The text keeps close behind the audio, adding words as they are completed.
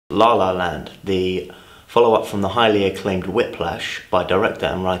La La Land, the follow-up from the highly acclaimed Whiplash by director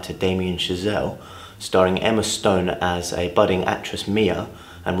and writer Damien Chazelle, starring Emma Stone as a budding actress Mia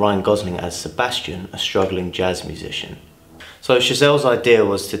and Ryan Gosling as Sebastian, a struggling jazz musician. So Chazelle's idea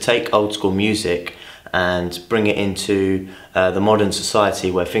was to take old school music and bring it into the modern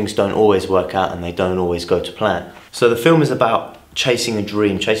society where things don't always work out and they don't always go to plan. So the film is about chasing a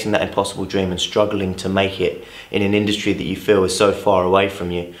dream, chasing that impossible dream and struggling to make it in an industry that you feel is so far away from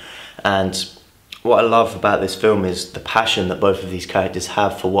you. And what I love about this film is the passion that both of these characters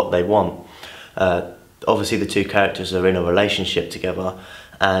have for what they want. Obviously the two characters are in a relationship together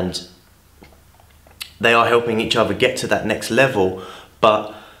and they are helping each other get to that next level,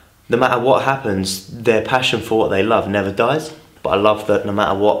 but no matter what happens, their passion for what they love never dies. But I love that no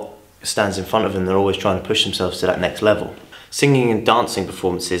matter what stands in front of them, they're always trying to push themselves to that next level. Singing and dancing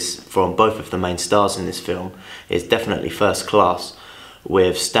performances from both of the main stars in this film is definitely first class,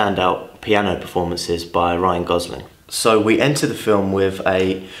 with standout piano performances by Ryan Gosling. So we enter the film with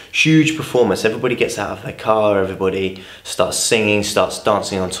a huge performance. Everybody gets out of their car, everybody starts singing, starts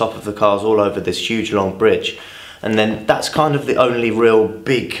dancing on top of the cars all over this huge long bridge. And then that's kind of the only real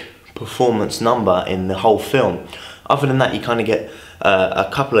big performance number in the whole film. Other than that, you kind of get a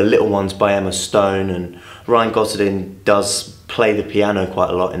couple of little ones by Emma Stone, and Ryan Gosling does play the piano quite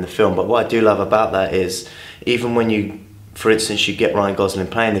a lot in the film. But what I do love about that is, even when you, for instance, you get Ryan Gosling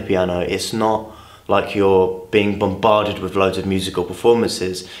playing the piano, it's not like you're being bombarded with loads of musical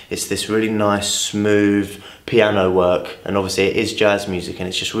performances. It's this really nice, smooth piano work, and obviously it is jazz music, and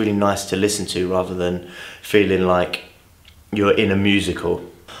it's just really nice to listen to rather than feeling like you're in a musical.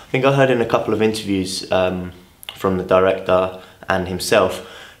 I think I heard in a couple of interviews from the director and himself,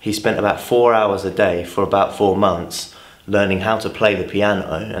 he spent about 4 hours a day for about 4 months learning how to play the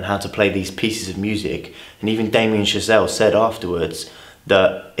piano and how to play these pieces of music. And even Damien Chazelle said afterwards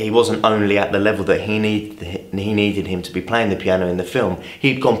that he wasn't only at the level that he needed him to be playing the piano in the film,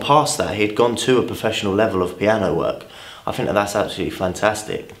 he'd gone past that, he'd gone to a professional level of piano work. I think that that's absolutely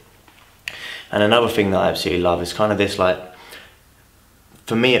fantastic. And another thing that I absolutely love is kind of this, like,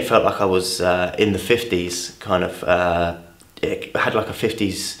 for me it felt like I was in the 50s, kind of, it had like a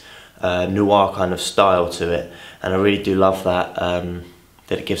 50s noir kind of style to it, and I really do love that,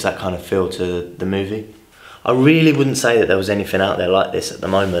 that it gives that kind of feel to the movie. I really wouldn't say that there was anything out there like this at the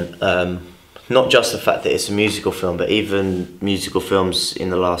moment. Not just the fact that it's a musical film, but even musical films in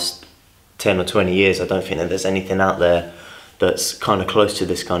the last 10 or 20 years, I don't think that there's anything out there that's kind of close to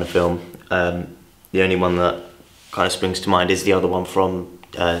this kind of film. The only one that kind of springs to mind is the other one from,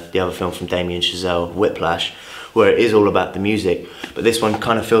 the other film from Damien Chazelle, Whiplash, where it is all about the music. But this one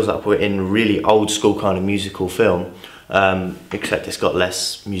kind of feels like we're in really old school kind of musical film, except it's got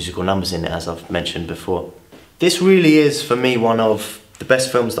less musical numbers in it, as I've mentioned before. This really is, for me, one of the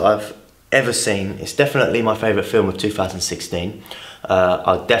best films that I've ever seen. It's definitely my favourite film of 2016.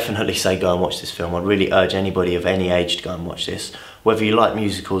 I'd definitely say go and watch this film. I'd really urge anybody of any age to go and watch this. Whether you like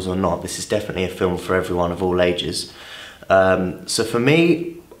musicals or not, this is definitely a film for everyone of all ages. So for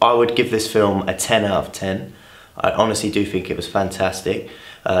me, I would give this film a 10 out of 10. I honestly do think it was fantastic.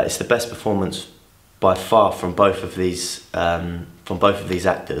 It's the best performance by far from both of these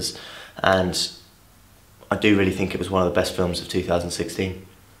actors, and I do really think it was one of the best films of 2016.